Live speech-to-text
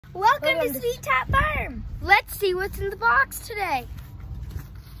Welcome to Sweet Top Farm. Let's see what's in the box today.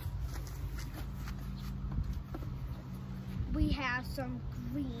 We have some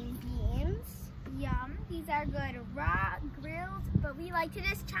green beans. Yum. These are good raw, grilled, but we like to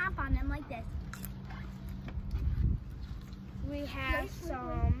just chomp on them like this. We have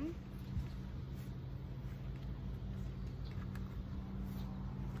some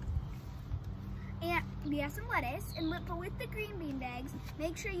and we have some lettuce, but with the green bean bags,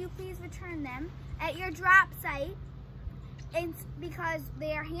 make sure you please return them at your drop site, and because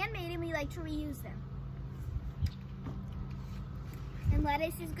they are handmade and we like to reuse them. And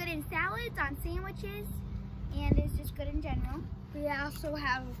lettuce is good in salads, on sandwiches, and it's just good in general. We also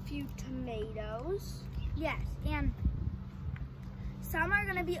have a few tomatoes. Yes, and some are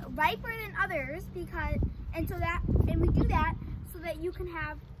gonna be riper than others and we do that so that you can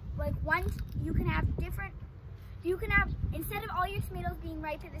have instead of all your tomatoes being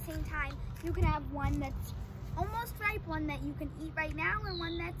ripe at the same time, you can have one that's almost ripe, one that you can eat right now, and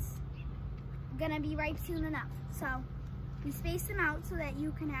one that's gonna be ripe soon enough. So we space them out so that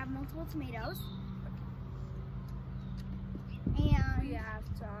you can have multiple tomatoes. And we have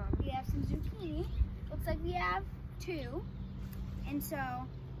some zucchini. Looks like we have 2. And so,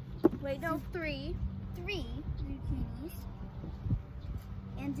 three zucchinis.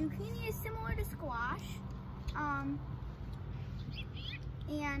 And zucchini is similar to squash.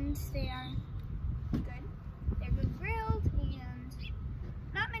 And they are good. They're good grilled, and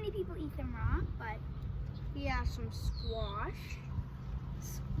not many people eat them raw, but we have some squash.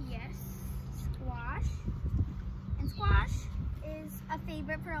 Yes, squash. And squash is a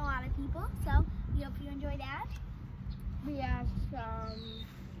favorite for a lot of people, so we hope you enjoy that. We have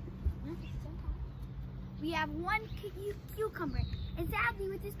we have 1 cucumber. And sadly,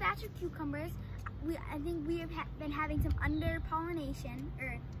 with this batch of cucumbers, I think we have been having some under-pollination,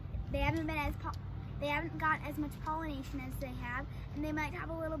 or they haven't got as much pollination as they have, and they might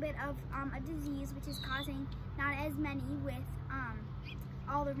have a little bit of a disease, which is causing not as many with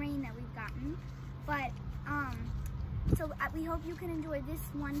all the rain that we've gotten. But so we hope you can enjoy this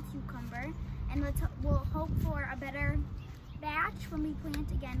 1 cucumber, and we'll hope for a better batch when we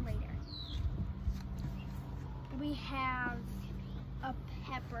plant again later. We have a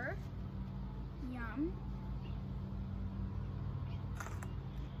pepper. Yum.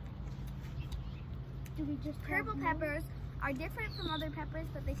 Purple peppers are different from other peppers,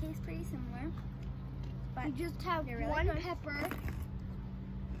 but they taste pretty similar. But we just have really 1 pepper.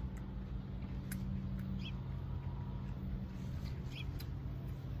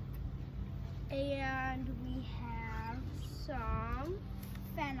 And we have some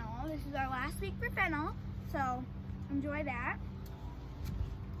fennel. This is our last week for fennel, so enjoy that.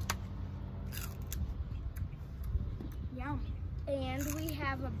 Yum. And we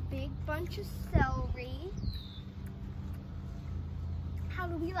have a big bunch of celery. How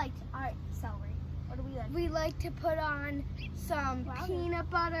do we like our celery? What do we like? We like to put on some peanut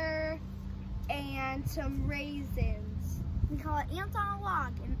butter and some raisins. We call it ants on a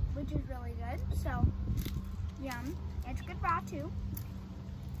log, which is really good. So, yum. It's good raw too.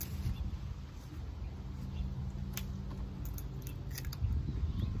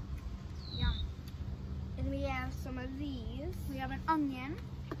 Yum. And we have some of these. We have an onion.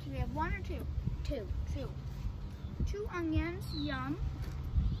 So we have 1 or 2? 2. 2 onions. Yum.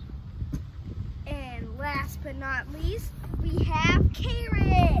 And last but not least, we have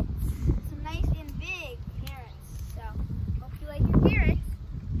carrots. Some nice and big carrots. So, hope you like your carrots.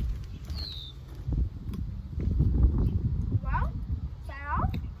 Well, is that all?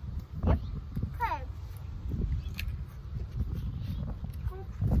 Yep. Okay.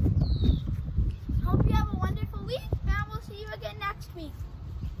 Hope you have a wonderful week, and we'll see you again next week.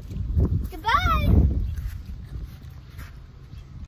 Goodbye.